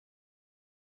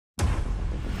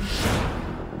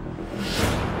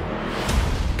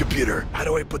Computer, how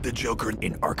do I put the Joker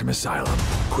in Arkham Asylum?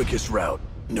 Quickest route,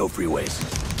 no freeways.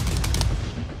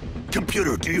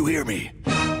 Computer, do you hear me?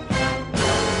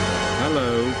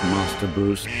 Hello, Master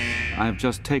Bruce. I've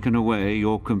just taken away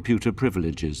your computer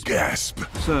privileges. Gasp.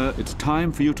 Sir, it's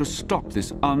time for you to stop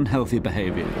this unhealthy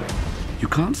behavior. You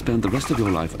can't spend the rest of your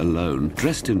life alone,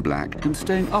 dressed in black, and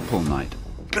staying up all night.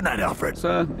 Good night, Alfred.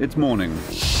 Sir, it's morning.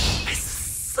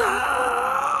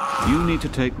 You need to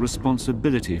take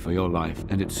responsibility for your life,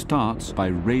 and it starts by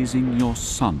raising your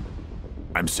son.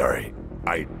 I'm sorry.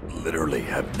 I literally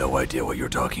have no idea what you're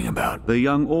talking about. The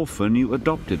young orphan you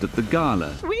adopted at the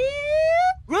gala.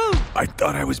 I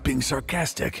thought I was being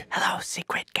sarcastic. Hello,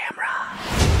 secret camera.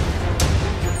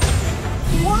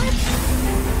 What?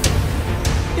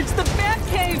 It's the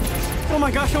Batcave! Oh my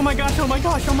gosh, oh my gosh, oh my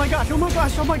gosh, oh my gosh, oh my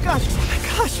gosh, oh my gosh, oh my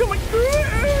gosh, oh my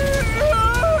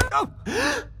gosh.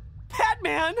 Oh.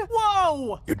 Batman!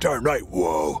 Whoa! You're darn right,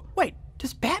 whoa. Wait,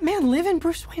 does Batman live in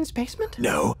Bruce Wayne's basement?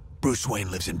 No, Bruce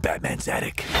Wayne lives in Batman's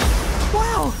attic.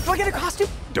 Wow! Do I get a costume?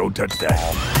 Don't touch that.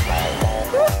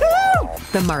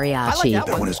 The Mariachi.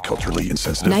 That one is culturally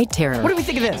insensitive. Night Terror. What do we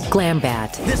think of this? Glam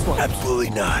Bat. This one.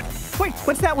 Absolutely not. Wait,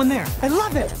 what's that one there? I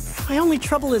love it. My only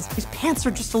trouble is his pants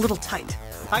are just a little tight.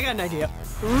 I got an idea.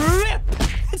 Rip!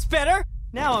 It's better.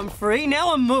 Now I'm free.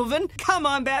 Now I'm moving. Come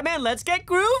on, Batman. Let's get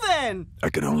grooving. I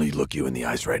can only look you in the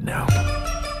eyes right now.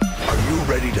 Are you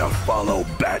ready to follow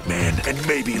Batman and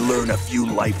maybe learn a few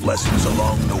life lessons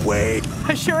along the way?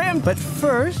 I sure am. But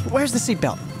first, where's the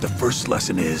seatbelt? The first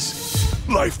lesson is,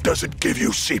 life doesn't give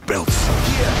you seatbelts.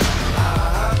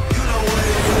 You know what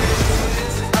it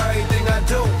is. Everything I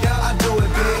do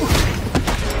it big.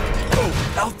 Oh,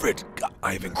 Alfred,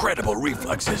 I have incredible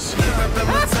reflexes.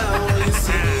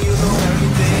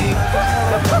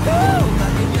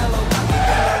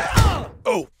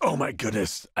 Oh my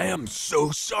goodness. I am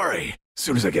so sorry. As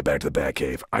soon as I get back to the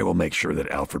Batcave, I will make sure that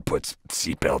Alfred puts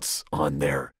seatbelts on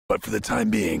there. But for the time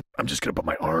being, I'm just gonna put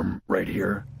my arm right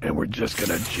here, and we're just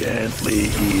gonna gently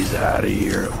ease out of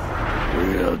here.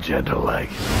 Real gentle like.